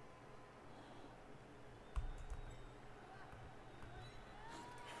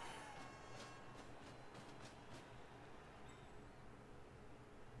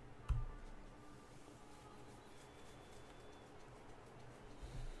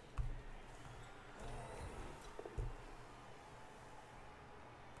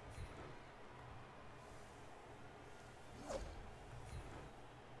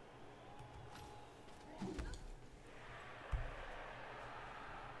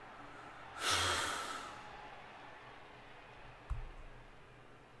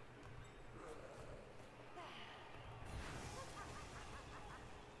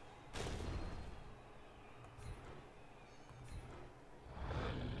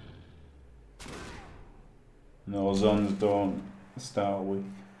 No, zones don't start weak.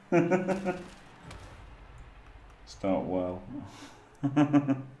 Start well.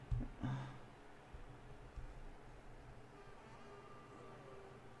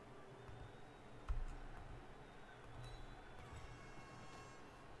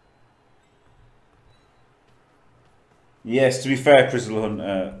 Yes, to be fair, Crystal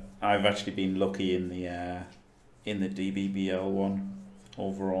Hunter, I've actually been lucky in the DBBL one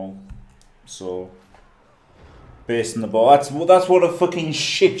overall. So based on the ball, that's what a fucking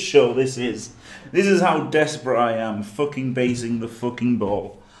shit show this is. This is how desperate I am. Fucking basing the fucking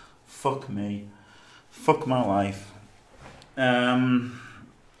ball. Fuck me. Fuck my life. Yeah,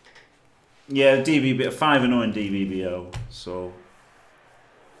 DBB 5-0 in DBBL. So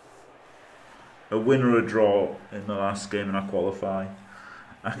a win or a draw in the last game and I qualify.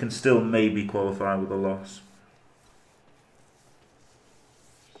 I can still maybe qualify with a loss.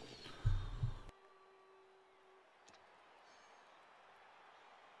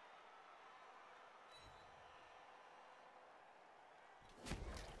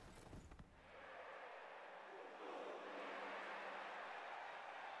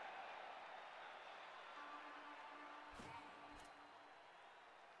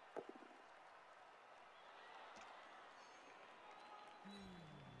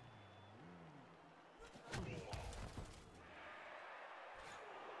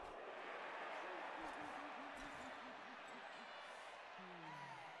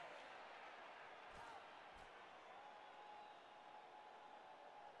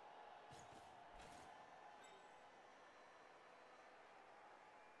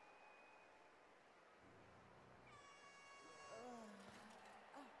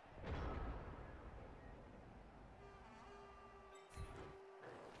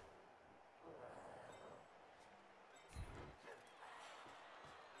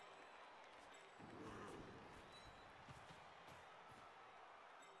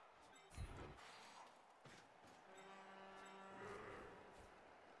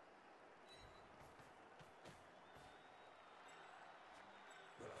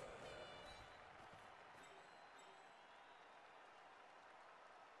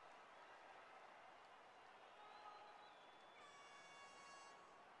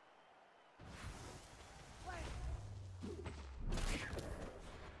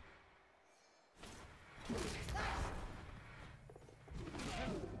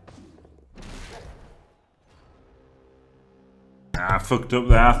 I fucked up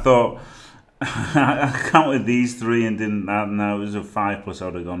there. I thought I counted these 3 and didn't that. Now it was a 5+. I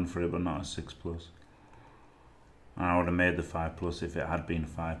would have gone for it, but not a 6+. And I would have made the 5+ if it had been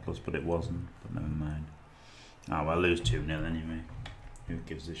 5+, but it wasn't. But never mind. Oh well, lose 2-0 anyway. Who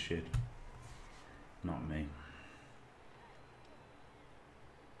gives a shit? Not me.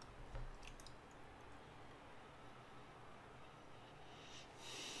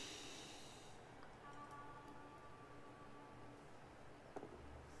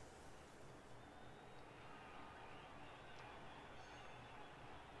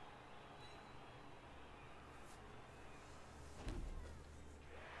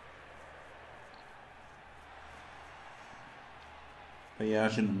 But yeah, I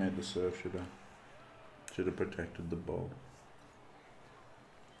shouldn't have made the serve, should I? Should have protected the ball.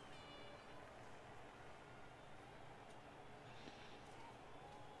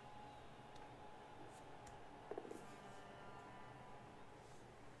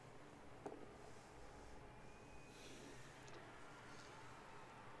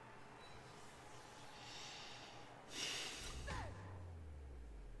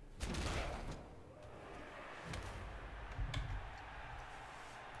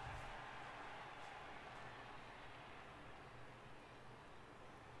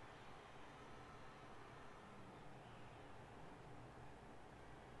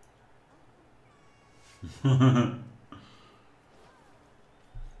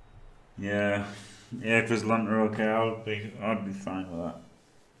 Yeah, if it was Lunter, okay, I'd be fine with that.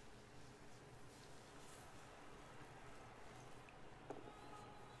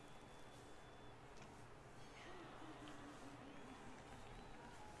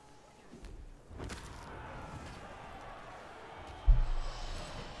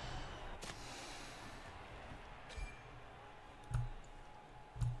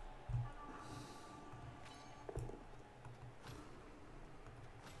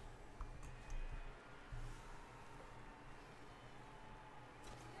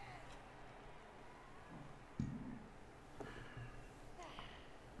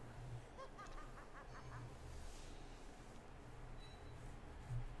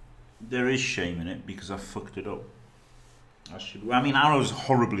 There is shame in it because I fucked it up. I mean, I was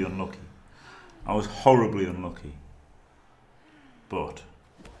horribly unlucky. But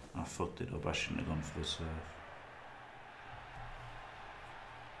I fucked it up. I shouldn't have gone for the serve.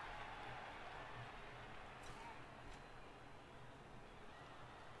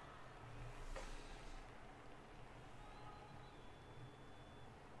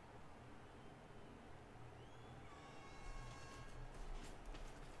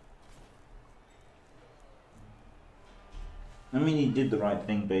 I mean, he did the right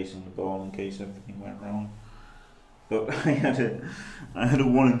thing basing the ball in case everything went wrong. But I had a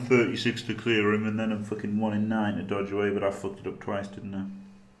 1 in 36 to clear him and then a fucking 1 in 9 to dodge away, but I fucked it up twice, didn't I?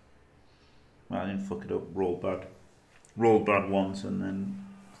 Well, I didn't fuck it up, rolled bad. Rolled bad once and then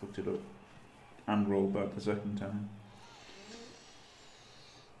fucked it up. And rolled bad the second time.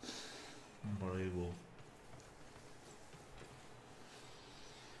 Unbelievable.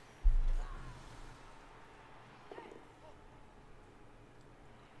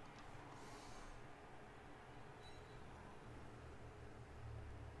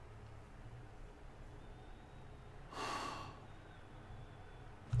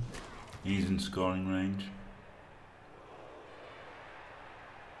 He's in scoring range.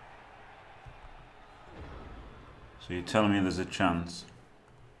 So you're telling me there's a chance?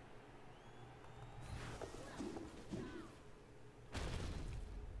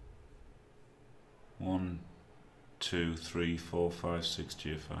 One, 2, 3, 4, 5, 6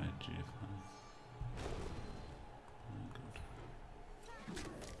 GFI, GFI. Oh, God.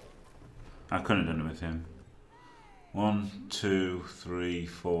 I couldn't have done it with him. 1, 2, 3,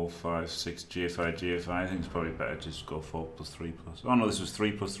 4, 5, 6 GFI, GFI. I think it's probably better to just go 4 plus 3 plus. Oh no, this was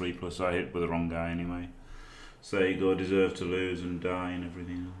 3 plus 3 plus. So I hit with the wrong guy anyway. So there you go, deserve to lose and die and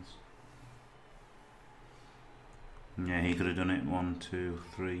everything else. Yeah, he could have done it. 1, 2,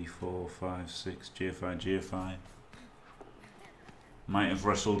 3, 4, 5, 6 GFI, GFI. Might have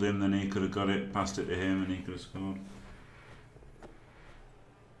wrestled him, then he could have got it, passed it to him, and he could have scored.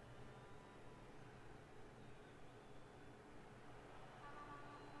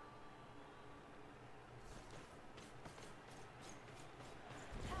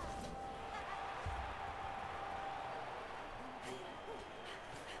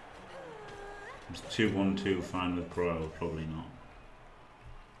 It's 2-1-2 fine with Pro, probably not.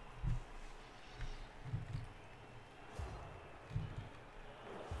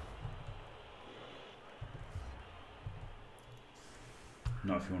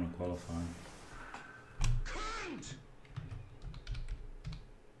 Not if you want to qualify.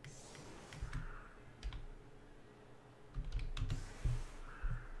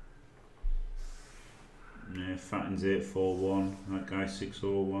 Yeah, Fatten's 841. That guy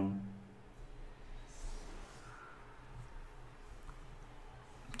 601.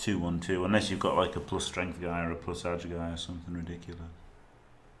 212. Unless you've got like a plus strength guy or a plus edge guy or something ridiculous.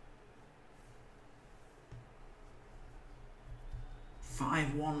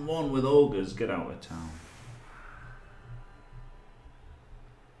 511 with ogres. Get out of town.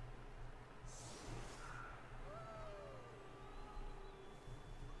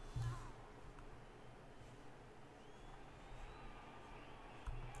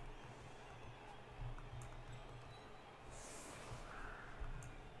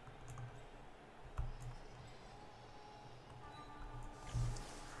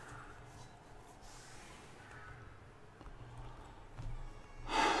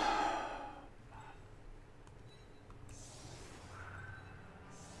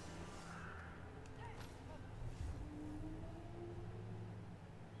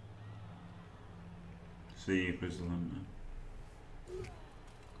 See you, Crystal Hunter.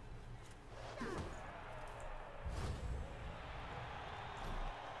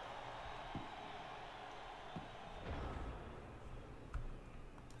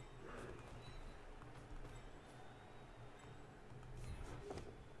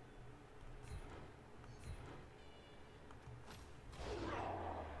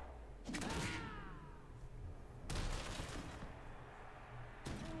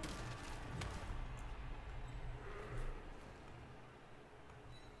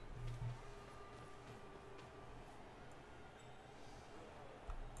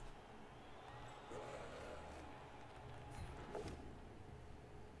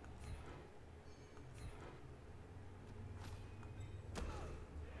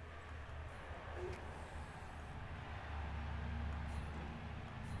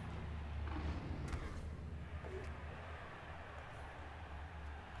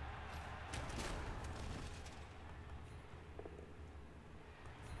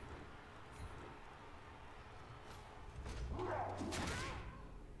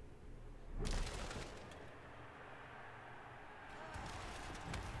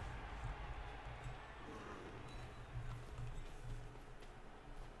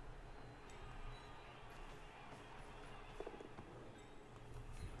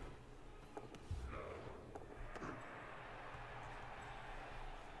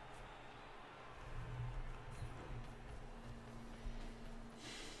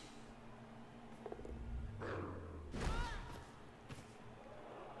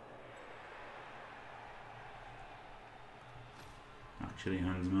 Actually,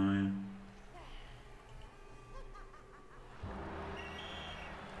 Hans Meyer.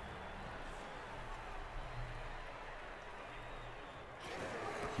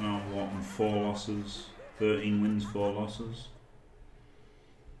 No, Walton 4 losses, 13 wins, 4 losses.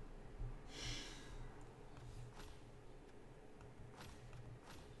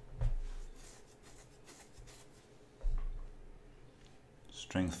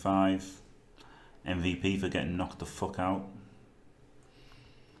 Strength 5, MVP for getting knocked the fuck out.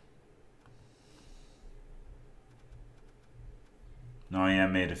 No, yeah, I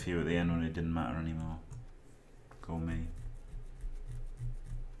made a few at the end when it didn't matter anymore. Go me.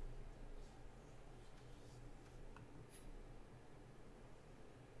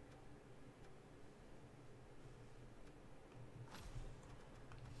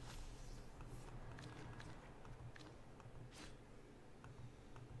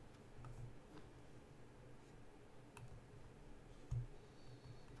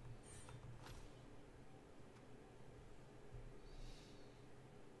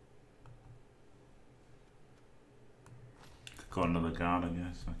 Got another guard, I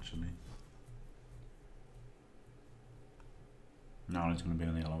guess, actually. Now he's going to be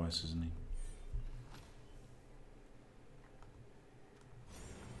on the LOS, isn't he?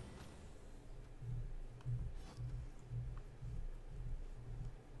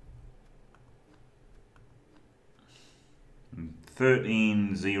 And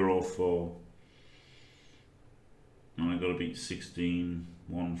 13-0-4. And I got to beat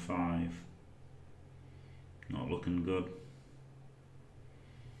 16-1-5. Not looking good.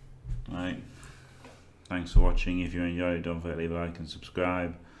 Right, thanks for watching. If you enjoyed it, don't forget to leave a like and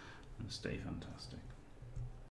subscribe, and stay fantastic.